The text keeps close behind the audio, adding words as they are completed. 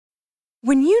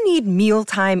When you need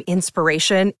mealtime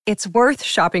inspiration, it's worth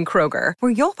shopping Kroger,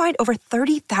 where you'll find over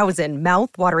 30,000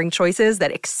 mouth-watering choices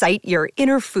that excite your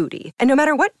inner foodie. And no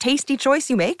matter what tasty choice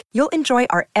you make, you'll enjoy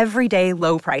our everyday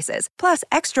low prices, plus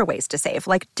extra ways to save,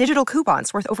 like digital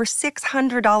coupons worth over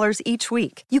 $600 each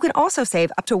week. You can also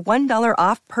save up to $1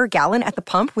 off per gallon at the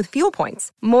pump with fuel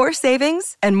points. More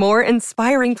savings and more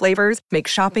inspiring flavors make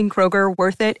shopping Kroger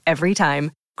worth it every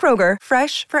time. Kroger,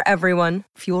 fresh for everyone.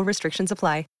 Fuel restrictions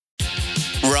apply.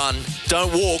 Run,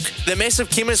 don't walk. The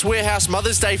massive Chemist Warehouse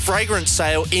Mother's Day fragrance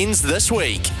sale ends this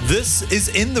week. This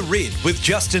is In the Red with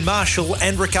Justin Marshall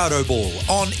and Ricardo Ball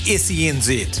on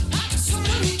SENZ.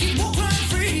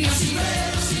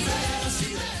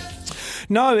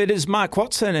 No, it is Mark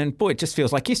Watson, and boy, it just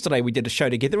feels like yesterday we did a show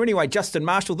together. Anyway, Justin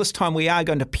Marshall, this time we are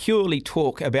going to purely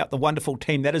talk about the wonderful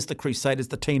team that is the Crusaders,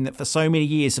 the team that for so many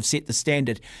years have set the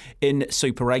standard in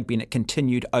Super Rugby, and it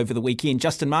continued over the weekend.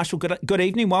 Justin Marshall, good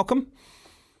evening, welcome.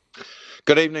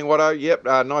 Good evening, Watto. Yep,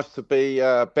 nice to be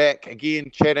back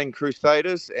again chatting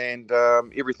Crusaders and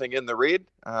everything in the red.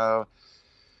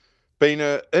 Been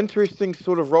an interesting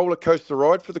sort of roller coaster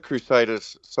ride for the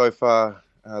Crusaders so far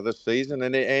this season,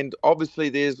 and obviously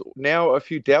there's now a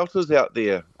few doubters out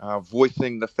there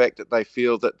voicing the fact that they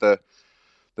feel that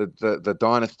the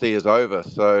dynasty is over.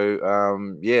 So,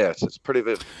 it's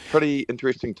pretty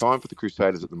interesting time for the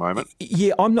Crusaders at the moment.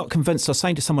 Yeah, I'm not convinced. I was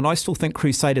saying to someone, I still think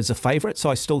Crusaders are favourites.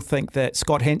 I still think that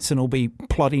Scott Hansen will be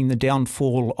plotting the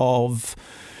downfall of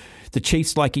the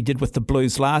Chiefs like he did with the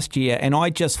Blues last year. And I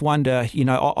just wonder,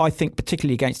 I think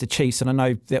particularly against the Chiefs, and I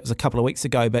know that was a couple of weeks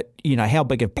ago, but, how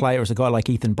big a player is a guy like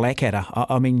Ethan Blackadder?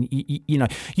 I mean,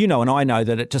 and I know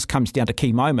that it just comes down to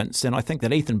key moments. And I think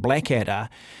that Ethan Blackadder,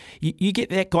 you get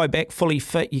that guy back fully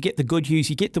fit, you get the Goodhues,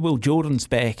 you get the Will Jordans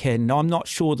back, and I'm not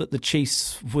sure that the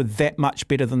Chiefs were that much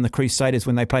better than the Crusaders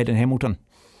when they played in Hamilton.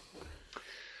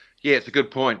 Yeah, it's a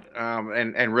good point,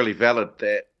 and really valid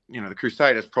that, the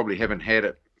Crusaders probably haven't had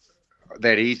it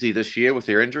that easy this year with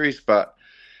their injuries, but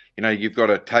you've got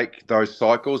to take those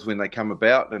cycles when they come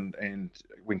about, and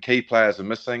when key players are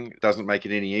missing, it doesn't make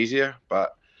it any easier.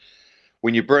 But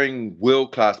when you bring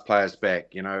world-class players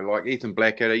back, like Ethan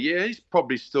Blackadder, he's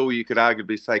probably still, you could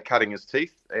arguably say, cutting his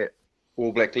teeth at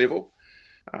All Black level.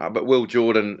 But Will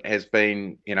Jordan has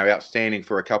been, outstanding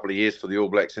for a couple of years for the All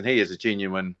Blacks, and he is a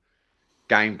genuine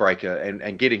game breaker.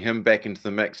 And getting him back into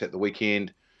the mix at the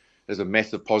weekend is a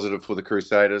massive positive for the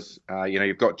Crusaders.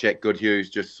 You've got Jack Goodhues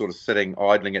just sort of sitting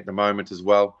idling at the moment as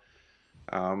well.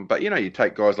 But you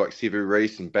take guys like Sevu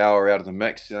Reece and Bauer out of the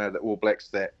mix, the All Blacks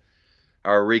that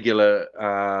are regular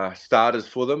starters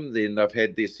for them, then they've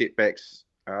had their setbacks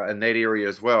in that area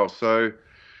as well. So,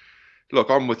 look,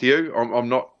 I'm with you. I'm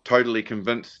not totally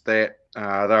convinced that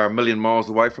they're a million miles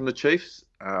away from the Chiefs.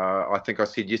 I think I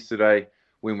said yesterday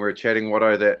when we were chatting,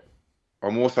 Watto, that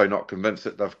I'm also not convinced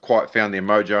that they've quite found their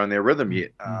mojo and their rhythm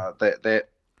yet. That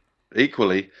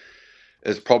equally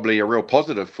is probably a real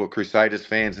positive for Crusaders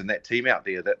fans and that team out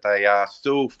there, that they are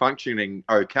still functioning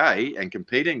okay and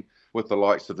competing with the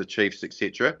likes of the Chiefs,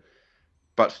 etc.,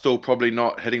 but still probably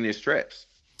not hitting their straps.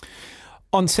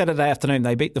 On Saturday afternoon,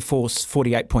 they beat the Force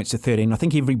 48 points to 13. I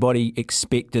think everybody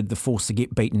expected the Force to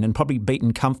get beaten, and probably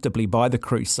beaten comfortably by the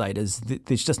Crusaders.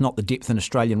 There's just not the depth in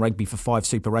Australian rugby for 5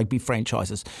 Super Rugby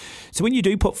franchises. So when you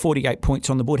do put 48 points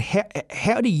on the board,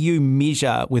 how do you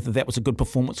measure whether that was a good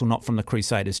performance or not from the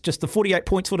Crusaders? Just the 48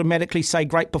 points automatically say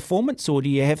great performance, or do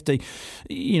you have to,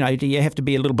 be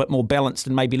a little bit more balanced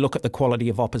and maybe look at the quality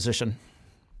of opposition?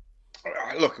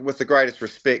 Look, with the greatest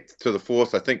respect to the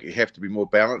Force, I think you have to be more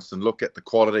balanced and look at the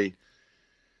quality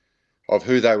of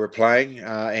who they were playing,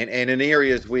 and in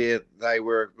areas where they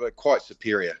were quite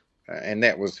superior. And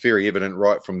that was very evident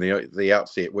right from the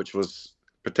outset, which was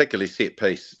particularly set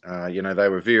piece. They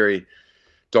were very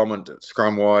dominant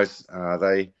scrum-wise.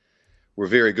 They were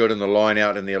very good in the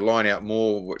line-out, and their line-out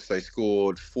more, which they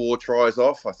scored 4 tries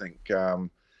off. I think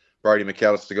Brodie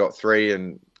McAllister got 3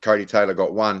 and Cody Taylor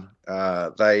got 1.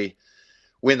 They,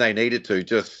 when they needed to,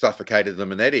 just suffocated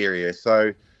them in that area.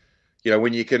 So,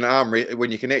 when you can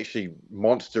actually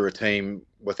monster a team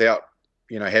without,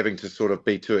 having to sort of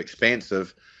be too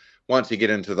expansive, once you get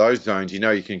into those zones, you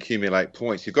can accumulate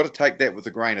points. You've got to take that with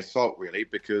a grain of salt, really,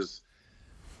 because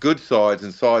good sides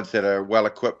and sides that are well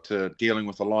equipped to dealing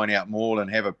with a line-out maul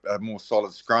and have a more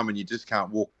solid scrum, and you just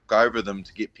can't walk over them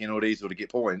to get penalties or to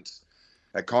get points,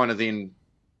 it kind of then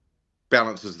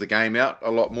balances the game out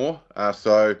a lot more. I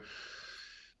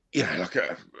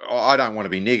don't want to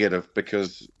be negative,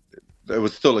 because it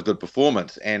was still a good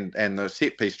performance, and the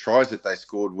set piece tries that they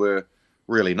scored were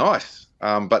really nice.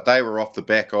 But they were off the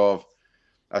back of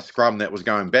a scrum that was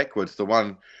going backwards. The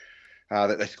one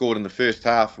that they scored in the first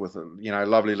half with a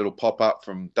lovely little pop-up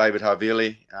from David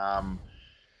Havili,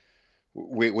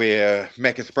 where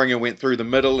Macca Springer went through the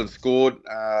middle and scored.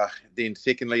 Then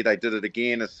secondly, they did it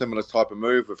again, a similar type of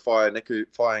move with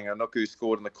Fainga'anuku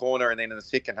scored in the corner. And then in the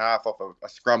second half, off a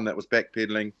scrum that was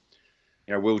backpedaling,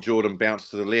 Will Jordan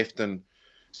bounced to the left and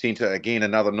sent again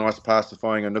another nice pass to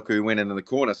Fainga'anuku, who went into the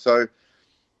corner. So,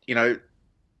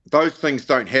 those things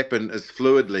don't happen as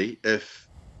fluidly if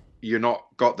you're not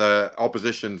got the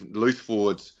opposition loose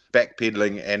forwards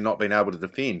backpedaling and not being able to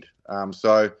defend.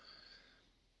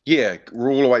 Yeah,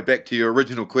 we're all the way back to your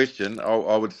original question.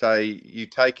 I would say you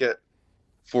take it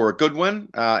for a good win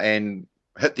and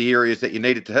hit the areas that you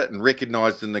needed to hit and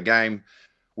recognised in the game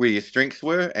where your strengths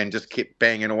were and just kept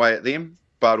banging away at them.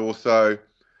 But also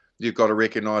you've got to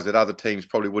recognise that other teams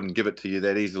probably wouldn't give it to you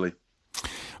that easily.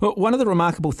 Well, one of the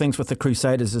remarkable things with the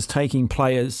Crusaders is taking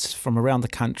players from around the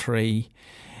country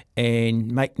and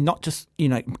make not just,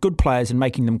 good players and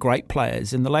making them great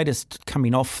players. And the latest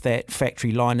coming off that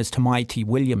factory line is Tamaiti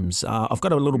Williams. I've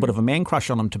got a little bit of a man crush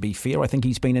on him, to be fair. I think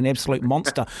he's been an absolute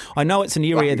monster. I know it's an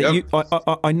area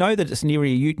that I know that it's an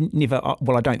area you never,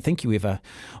 I don't think you ever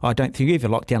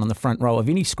locked down on the front row of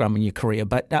any scrum in your career.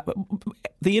 But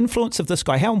the influence of this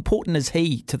guy, how important is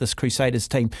he to this Crusaders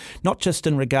team? Not just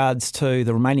in regards to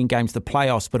the remaining games, the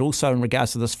playoffs, but also in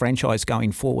regards to this franchise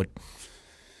going forward.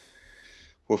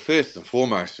 Well, first and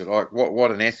foremost,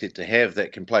 what an asset to have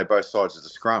that can play both sides of the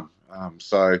scrum.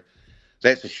 So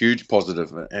that's a huge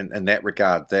positive in that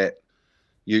regard, that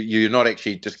you're not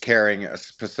actually just carrying a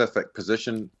specific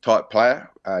position type player.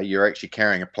 You're actually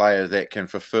carrying a player that can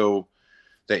fulfill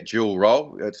that dual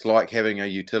role. It's like having a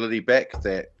utility back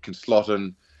that can slot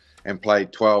in and play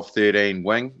 12, 13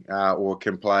 wing or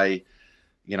can play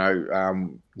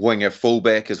winger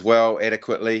fullback as well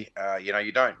adequately.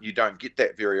 You don't get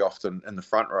that very often in the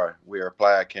front row, where a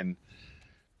player can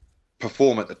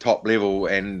perform at the top level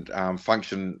and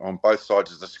function on both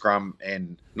sides of the scrum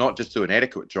and not just do an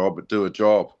adequate job, but do a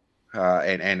job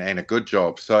and a good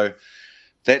job. So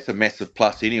that's a massive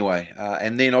plus anyway.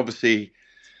 And then obviously,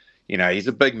 he's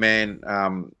a big man.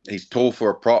 He's tall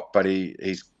for a prop, but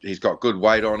he's got good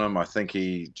weight on him. I think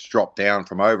he's dropped down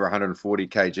from over 140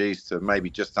 kgs to maybe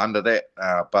just under that.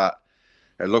 But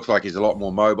it looks like he's a lot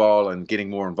more mobile and getting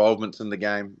more involvements in the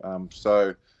game.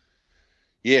 So,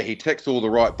 yeah, he ticks all the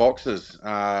right boxes.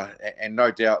 And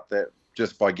no doubt that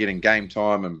just by getting game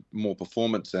time and more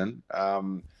performance in,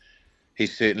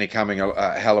 he's certainly coming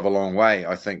a hell of a long way.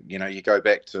 I think, you go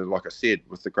back to, like I said,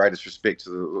 with the greatest respect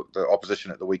to the opposition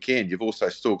at the weekend, you've also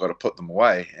still got to put them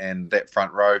away. And that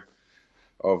front row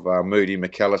of Moody,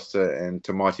 McAllister and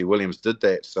Tamaiti Williams did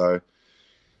that. So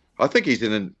I think he's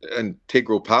an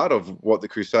integral part of what the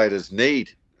Crusaders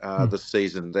need this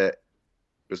season, that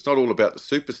it's not all about the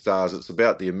superstars, it's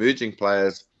about the emerging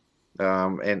players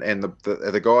and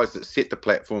the guys that set the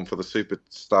platform for the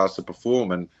superstars to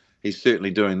perform. And he's certainly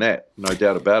doing that, no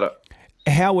doubt about it.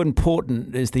 How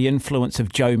important is the influence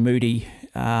of Joe Moody,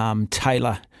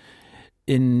 Taylor,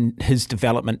 in his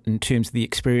development in terms of the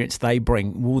experience they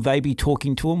bring? Will they be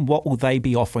talking to him? What will they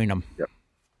be offering him? Yep.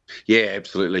 Yeah,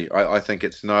 absolutely. I think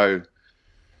it's no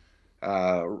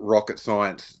rocket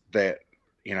science that,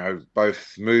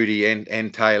 both Moody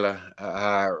and Taylor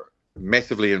are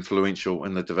massively influential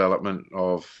in the development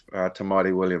of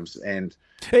Tamaiti Williams. And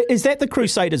is that the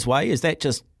Crusaders' way? Is that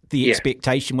just the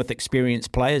expectation with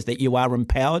experienced players, that you are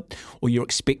empowered or you're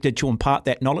expected to impart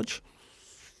that knowledge?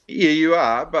 Yeah, you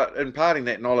are, but imparting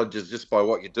that knowledge is just by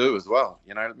what you do as well.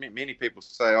 Many people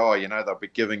say, they'll be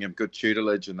giving him good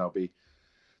tutelage and they'll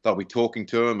be talking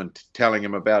to him and telling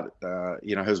him about,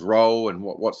 his role and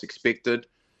what's expected.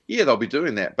 Yeah, they'll be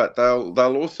doing that, but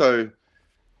they'll also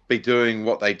be doing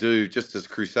what they do just as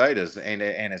Crusaders and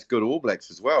as good All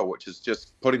Blacks as well, which is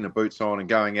just putting the boots on and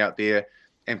going out there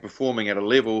and performing at a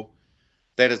level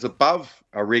that is above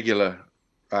a regular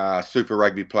Super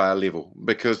Rugby player level.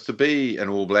 Because to be an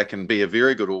All Black and be a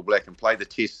very good All Black and play the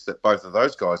tests that both of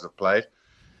those guys have played,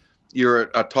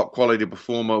 you're a top quality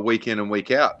performer week in and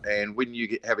week out. And when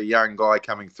you have a young guy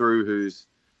coming through who's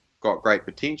got great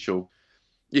potential,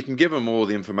 you can give him all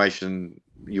the information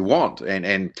you want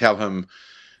and tell him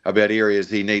about areas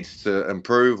he needs to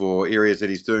improve or areas that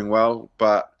he's doing well.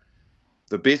 But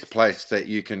the best place that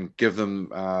you can give them,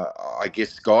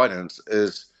 guidance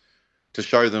is to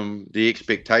show them the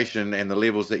expectation and the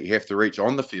levels that you have to reach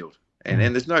on the field. And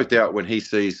there's no doubt when he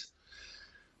sees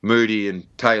Moody and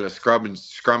Taylor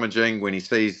scrummaging, when he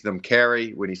sees them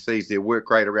carry, when he sees their work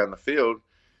rate around the field,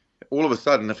 all of a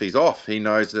sudden, if he's off, he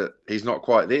knows that he's not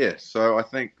quite there. So I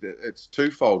think that it's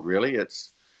twofold, really.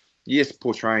 It's, yes,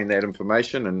 portraying that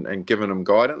information and giving them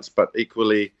guidance, but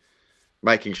equally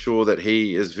making sure that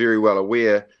he is very well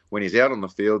aware when he's out on the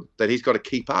field that he's got to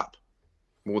keep up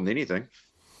more than anything.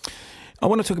 I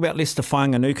want to talk about Leicester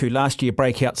Fainga'anuku. Last year,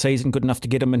 breakout season, good enough to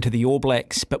get him into the All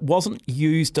Blacks, but wasn't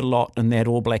used a lot in that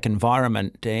All Black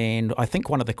environment. And I think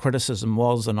one of the criticism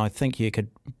was, and I think you could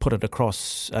put it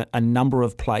across a number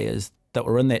of players that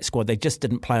were in that squad, they just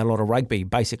didn't play a lot of rugby,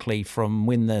 basically from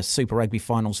when the Super Rugby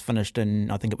finals finished in,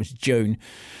 I think it was June,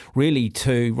 really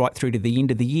to right through to the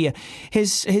end of the year.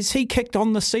 Has he kicked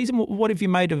on this season? What have you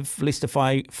made of Leicester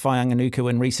Fainga'anuku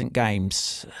in recent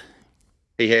games?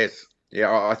 He has.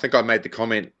 Yeah, I think I made the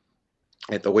comment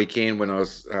at the weekend when I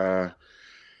was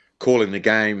calling the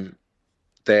game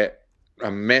that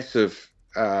a massive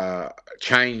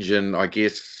change in, I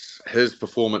guess, his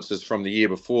performances from the year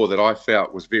before that I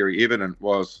felt was very evident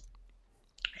was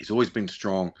he's always been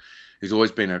strong. He's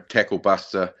always been a tackle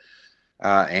buster,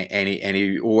 and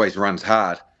he always runs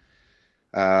hard.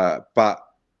 But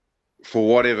for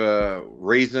whatever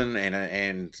reason,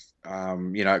 and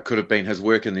it could have been his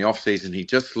work in the off season, he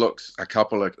just looks a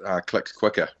couple of clicks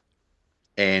quicker.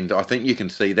 And I think you can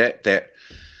see that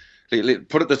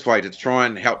put it this way, to try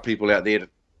and help people out there to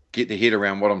get their head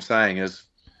around what I'm saying is,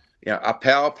 a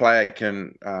power player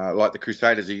can, like the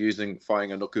Crusaders are using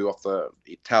Fainga'anuku off the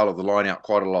tail of the line out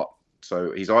quite a lot.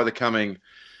 So he's either coming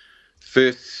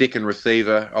first, second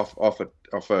receiver off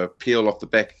a peel off the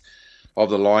back of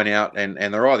the line out, and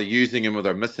they're either using him or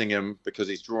they're missing him because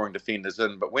he's drawing defenders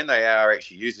in. But when they are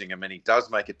actually using him and he does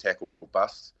make a tackle or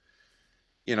bust,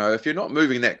 if you're not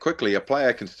moving that quickly, a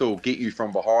player can still get you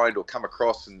from behind or come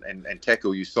across and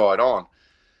tackle you side on.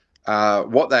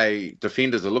 What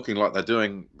defenders are looking like they're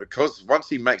doing, because once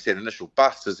he makes that initial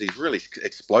bust, is he's really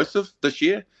explosive this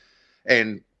year.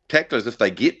 And tacklers, if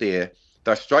they get there,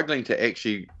 they're struggling to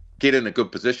actually get in a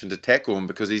good position to tackle him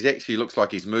because he actually looks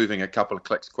like he's moving a couple of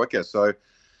clicks quicker. So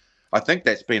I think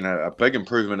that's been a big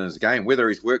improvement in his game, whether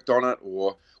he's worked on it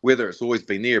or whether it's always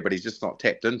been there, but he's just not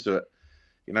tapped into it.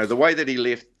 The way that he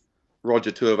left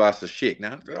Roger Tuivasa-Sheck.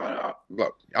 Now,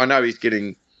 look, I know he's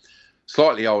getting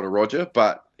slightly older, Roger,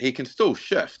 but he can still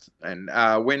shift. And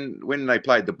when they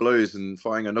played the Blues and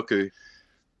Fainga'anuku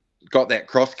got that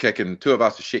cross kick and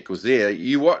Tuivasa-Sheck was there,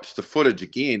 you watch the footage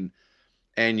again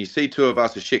and you see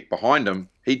Tuivasa-Sheck behind him.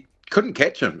 He couldn't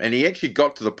catch him. And he actually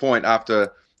got to the point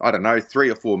after, 3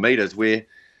 or 4 meters where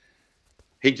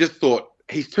he just thought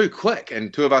he's too quick.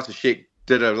 And Tuivasa-Sheck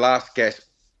did a last gasp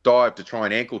dive to try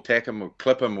and ankle tack him or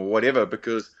clip him or whatever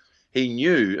because he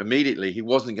knew immediately he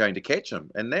wasn't going to catch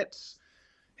him. And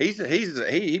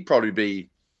he'd probably be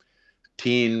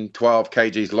 10, 12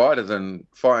 kgs lighter than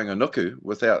Fainga'anuku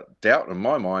without doubt in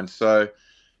my mind. So,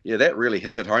 yeah, that really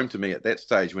hit home to me at that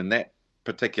stage when that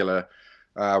particular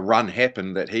run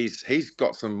happened, that he's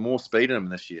got some more speed in him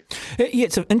this year. Yeah,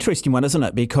 it's an interesting one, isn't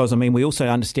it? Because, we also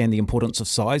understand the importance of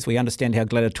size. We understand how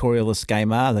gladiatorial this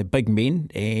game are. They're big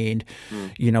men and,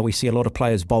 we see a lot of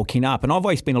players bulking up. And I've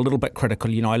always been a little bit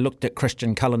critical. I looked at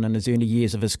Christian Cullen in his early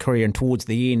years of his career and towards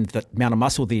the end, that amount of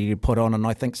muscle that he put on. And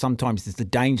I think sometimes there's the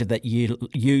danger that you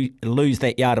lose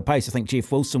that yard of pace. I think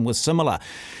Jeff Wilson was similar.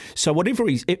 So whatever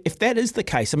if that is the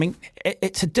case,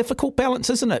 it's a difficult balance,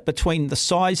 isn't it, between the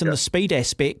size and the speed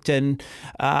aspect and,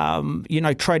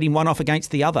 trading one off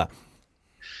against the other.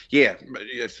 Yeah,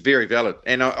 it's very valid.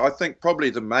 And I think probably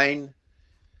the main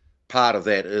part of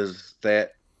that is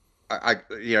that,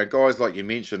 guys like you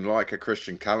mentioned, like a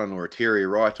Christian Cullen or a Terry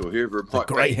Wright or whoever it might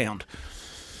be. Greyhound.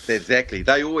 Exactly.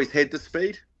 They always had the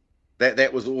speed.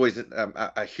 That was always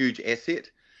a huge asset.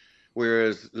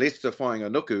 Whereas Leicester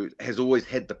Fainga'anuku has always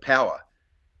had the power.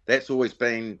 That's always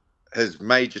been his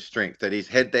major strength, that he's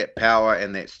had that power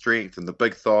and that strength and the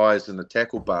big thighs and the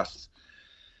tackle busts.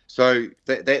 So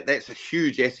that's a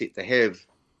huge asset to have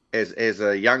as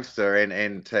a youngster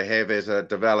and to have as a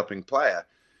developing player.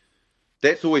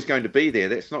 That's always going to be there.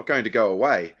 That's not going to go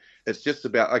away. It's just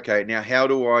about, okay, now how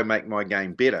do I make my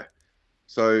game better?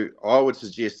 So I would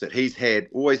suggest that he's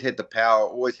always had the power,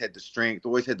 always had the strength,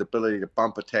 always had the ability to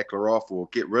bump a tackler off or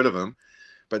get rid of him.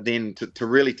 But then to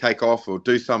really take off or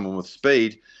do something with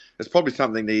speed, it's probably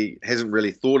something that he hasn't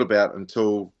really thought about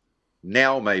until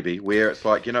now, maybe, where it's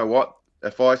like, you know what,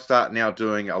 if I start now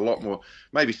doing a lot more,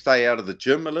 maybe stay out of the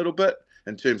gym a little bit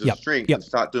in terms of strength and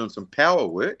start doing some power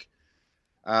work,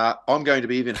 I'm going to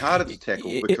be even harder to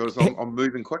tackle because I'm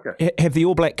moving quicker. Have the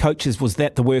All Black coaches, was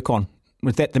that the work on?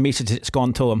 Was that the message that's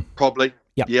gone to him? Probably.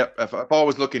 Yep. If I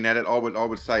was looking at it, I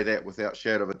would say that without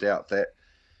shadow of a doubt, that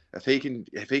if he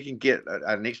can get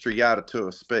an extra yard or two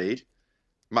of speed,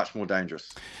 much more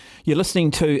dangerous. You're listening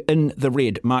to In the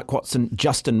Red. Mark Watson,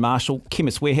 Justin Marshall,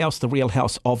 Chemist Warehouse, the real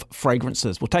house of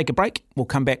fragrances. We'll take a break. We'll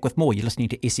come back with more. You're listening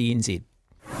to SENZ.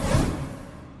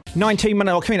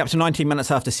 Coming up to 19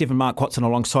 minutes after 7, Mark Watson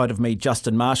alongside of me,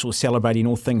 Justin Marshall, celebrating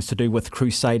all things to do with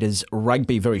Crusaders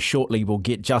rugby. Very shortly we'll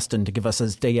get Justin to give us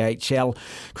his DHL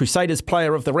Crusaders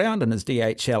Player of the Round and his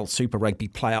DHL Super Rugby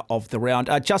Player of the Round.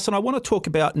 Justin, I want to talk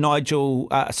about Noah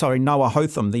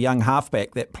Hotham, the young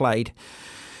halfback that played.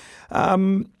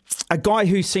 A guy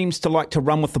who seems to like to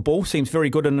run with the ball, seems very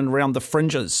good in and around the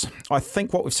fringes. I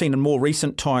think what we've seen in more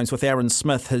recent times with Aaron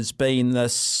Smith has been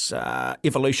this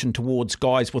evolution towards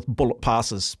guys with bullet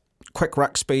passes, quick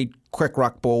ruck speed, quick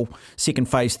ruck ball, second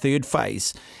phase, third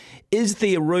phase. Is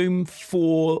there room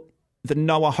for the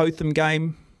Noah Hotham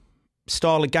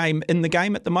style of game in the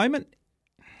game at the moment?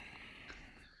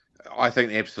 I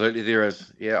think absolutely there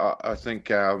is. Yeah, I think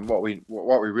what we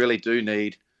really do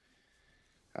need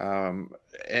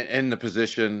in the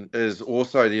position is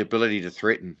also the ability to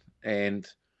threaten. And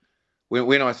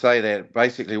when I say that,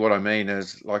 basically what I mean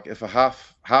is, like, if a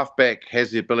halfback has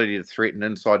the ability to threaten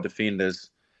inside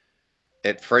defenders,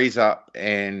 it frees up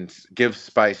and gives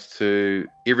space to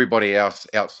everybody else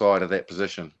outside of that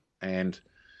position. And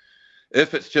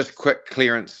if it's just quick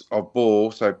clearance of ball,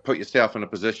 so put yourself in a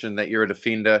position that you're a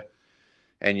defender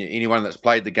and anyone that's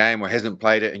played the game or hasn't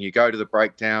played it, and you go to the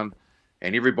breakdown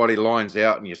and everybody lines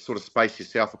out and you sort of space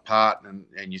yourself apart and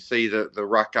you see the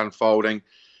ruck unfolding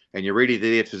and you're ready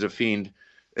there to defend.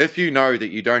 If you know that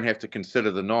you don't have to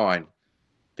consider the 9,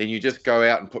 then you just go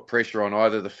out and put pressure on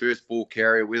either the first ball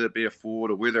carrier, whether it be a forward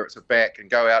or whether it's a back, and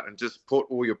go out and just put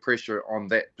all your pressure on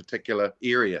that particular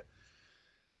area.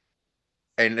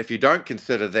 And if you don't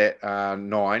consider that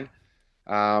 9,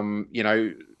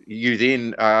 you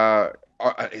then are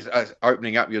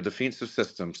opening up your defensive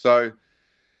system. So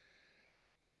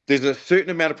there's a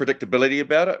certain amount of predictability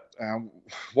about it.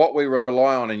 What we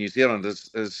rely on in New Zealand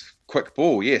is quick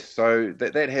ball, yes. So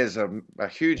that has a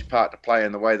huge part to play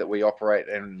in the way that we operate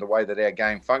and the way that our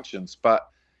game functions. But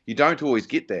you don't always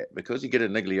get that because you get a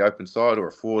niggly open side or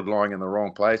a forward lying in the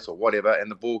wrong place or whatever, and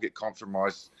the ball get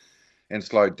compromised and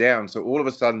slowed down. So all of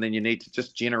a sudden then you need to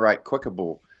just generate quicker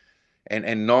ball. And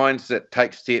 9s that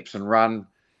take steps and run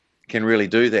can really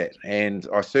do that. And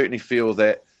I certainly feel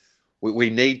that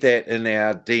we need that in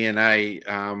our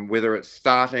DNA, whether it's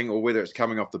starting or whether it's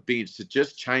coming off the bench, to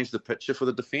just change the picture for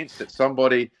the defence. That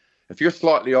somebody, if you're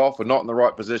slightly off or not in the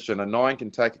right position, a 9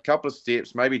 can take a couple of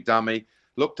steps, maybe dummy,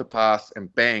 look to pass,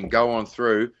 and bang, go on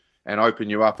through and open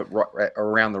you up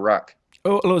around the ruck.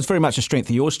 Well, it was very much a strength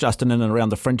of yours, Justin, in and around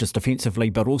the fringes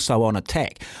defensively, but also on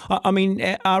attack. I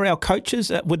mean, are our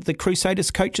coaches, would the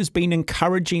Crusaders coaches been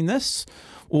encouraging this?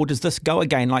 Or does this go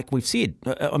again, like we've said?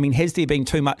 I mean, has there been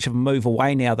too much of a move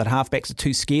away now that halfbacks are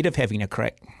too scared of having a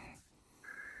crack?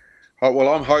 Oh, well,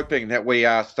 I'm hoping that we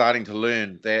are starting to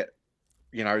learn that,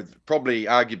 probably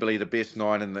arguably the best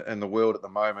 9 in the world at the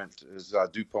moment is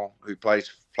Dupont, who plays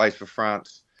for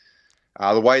France.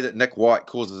 The way that Nick White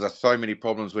causes us so many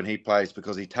problems when he plays,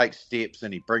 because he takes steps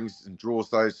and he brings and draws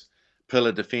those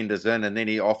pillar defenders in, and then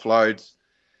he offloads.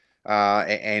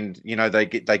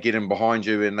 They get in behind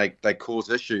you and they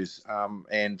cause issues,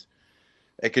 and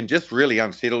it can just really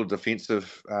unsettle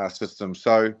defensive system.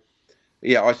 So,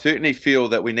 yeah, I certainly feel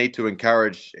that we need to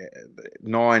encourage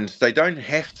 9s. They don't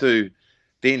have to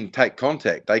then take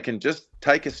contact. They can just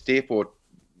take a step or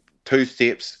 2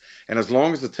 steps, and as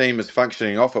long as the team is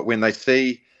functioning off it, when they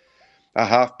see a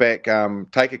halfback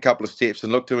take a couple of steps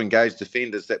and look to engage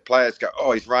defenders, that players go,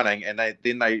 oh, he's running, and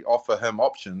they offer him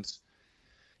options.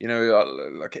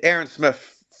 Like Aaron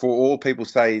Smith, for all people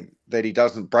say that he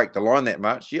doesn't break the line that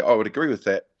much, yeah, I would agree with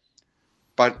that.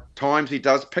 But times he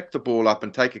does pick the ball up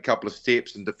and take a couple of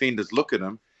steps and defenders look at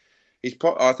him.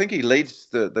 I think he leads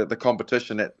the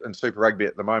competition in Super Rugby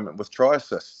at the moment with try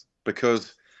assists,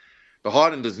 because the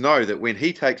Highlanders know that when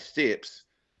he takes steps,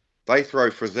 they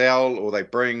throw Frizzell or they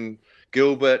bring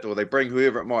Gilbert or they bring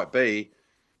whoever it might be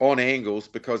on angles,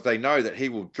 because they know that he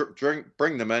will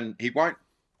bring them in. He won't,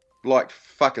 like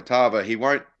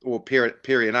Fakatava, or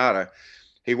Perionata,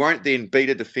 he won't then beat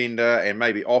a defender and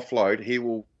maybe offload. He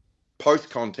will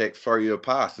post-contact throw you a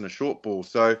pass in a short ball.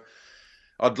 So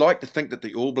I'd like to think that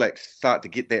the All Blacks start to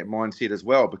get that mindset as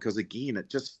well, because, again, it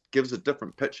just gives a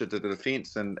different picture to the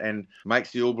defence and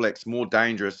makes the All Blacks more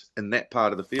dangerous in that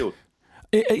part of the field.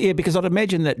 Yeah, because I'd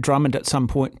imagine that Drummond at some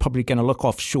point probably going to look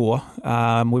offshore.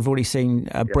 We've already seen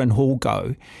Bryn Hall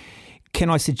go.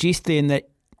 Can I suggest then that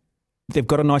they've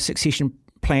got a nice succession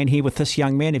plan here with this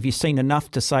young man? Have you seen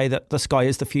enough to say that this guy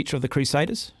is the future of the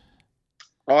Crusaders?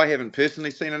 I haven't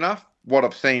personally seen enough. What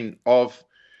I've seen of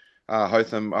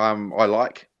Hotham, I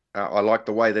like. I like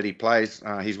the way that he plays.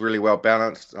 He's really well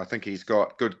balanced. I think he's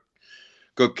got good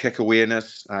kick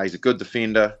awareness. He's a good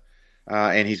defender.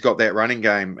 and he's got that running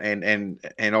game, and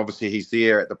obviously he's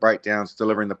there at the breakdowns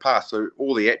delivering the pass. So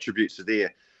all the attributes are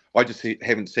there. I just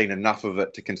haven't seen enough of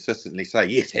it to consistently say,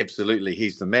 yes, absolutely,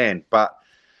 he's the man. But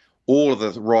all of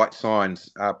the right signs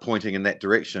are pointing in that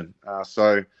direction.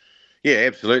 So, yeah,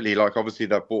 absolutely. Like, obviously,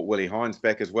 they've brought Willie Hines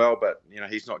back as well, but,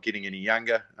 he's not getting any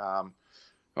younger. I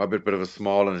had a bit of a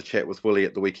smile and a chat with Willie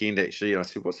at the weekend, actually. And I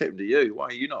said, what's happened to you? Why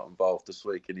are you not involved this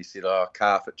week? And he said,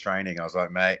 calf at training. I was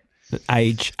like, mate.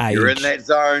 Age. You're in that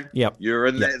zone. Yep. You're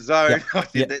in that zone. Yep. I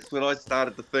said, that's when I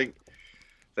started to think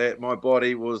that my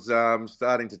body was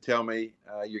starting to tell me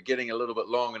you're getting a little bit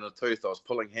long in the tooth. I was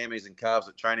pulling hammies and calves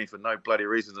at training for no bloody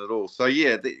reason at all. So,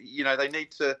 yeah, they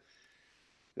need to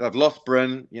 – they've lost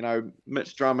Bryn.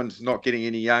 Mitch Drummond's not getting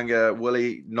any younger.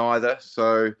 Willie, neither.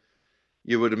 So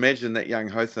you would imagine that young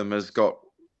Hotham has got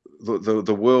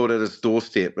the world at his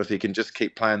doorstep if he can just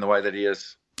keep playing the way that he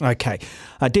is. Okay.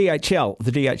 DHL,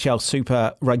 the DHL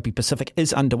Super Rugby Pacific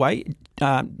is underway.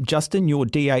 Justin, your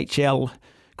DHL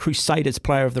Crusaders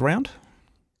player of the round?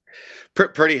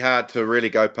 Pretty hard to really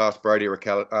go past Brodie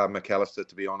McAllister,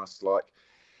 to be honest. Like,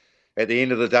 at the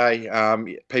end of the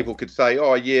day, people could say,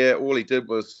 oh, yeah, all he did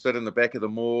was sit in the back of the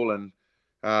maul and,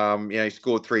 he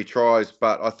scored 3 tries.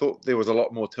 But I thought there was a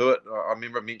lot more to it. I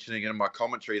remember mentioning in my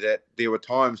commentary that there were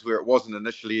times where it wasn't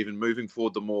initially even moving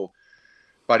forward the maul.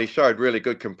 But he showed really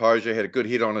good composure, had a good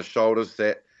head on his shoulders,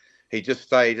 that he just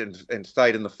stayed and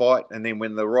stayed in the fight. And then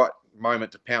when the right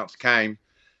moment to pounce came,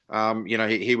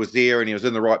 he was there and he was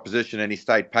in the right position and he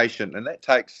stayed patient. And that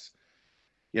takes,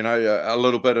 a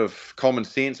little bit of common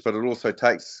sense, but it also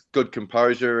takes good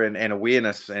composure and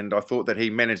awareness. And I thought that he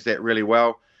managed that really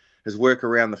well. His work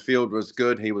around the field was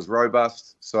good. He was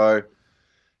robust. So,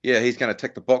 yeah, he's going to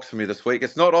tick the box for me this week.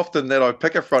 It's not often that I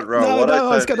pick a front row. No,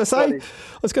 I was going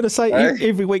to say,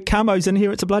 every week Camo's in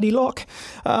here, it's a bloody lock.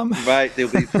 Mate,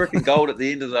 there'll be freaking gold at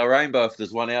the end of the rainbow if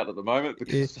there's one out at the moment,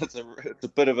 because it's a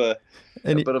bit of a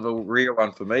real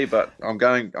one for me. But I'm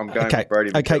going with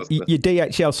Brodie. Okay, your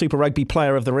DHL Super Rugby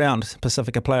Player of the Round,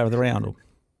 Pacifica Player of the Round.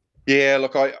 Yeah,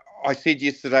 look, I said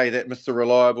yesterday that Mr.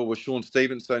 Reliable was Sean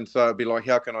Stevenson, so it'd be like,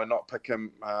 how can I not pick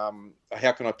him?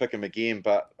 How can I pick him again?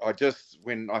 But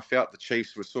when I felt the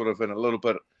Chiefs were sort of in a little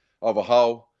bit of a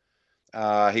hole,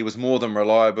 he was more than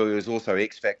reliable. He was also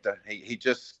X factor. He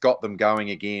just got them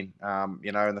going again. And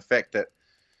the fact that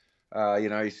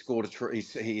he scored a try.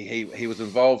 He was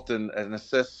involved in an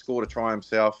assist, scored a try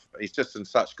himself. He's just in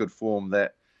such good form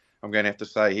that I'm going to have to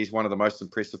say he's one of the most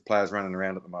impressive players running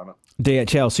around at the moment.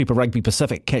 DHL Super Rugby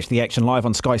Pacific. Catch the action live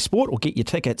on Sky Sport or get your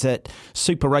tickets at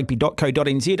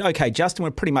superrugby.co.nz. Okay, Justin,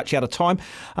 we're pretty much out of time.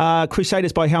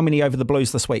 Crusaders by how many over the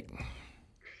Blues this week?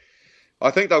 I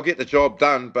think they'll get the job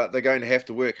done, but they're going to have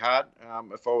to work hard.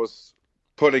 If I was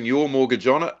putting your mortgage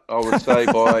on it, I would say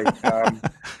by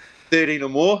 13 or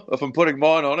more. If I'm putting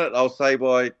mine on it, I'll say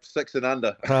by 6 and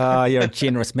under. You're a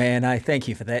generous man, eh? Thank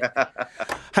you for that.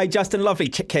 Hey, Justin, lovely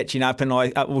catching up, and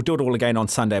we'll do it all again on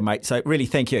Sunday, mate. So really,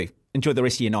 thank you. Enjoy the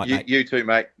rest of your night, mate. You too,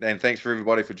 mate. And thanks for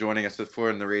everybody for joining us at 4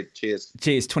 in the Red. Cheers.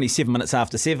 Cheers. 27 minutes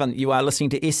after 7. You are listening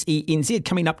to SENZ.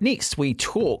 Coming up next, we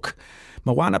talk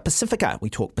Moana Pacifica. We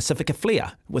talk Pacifica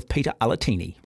Flair with Peter Alatini.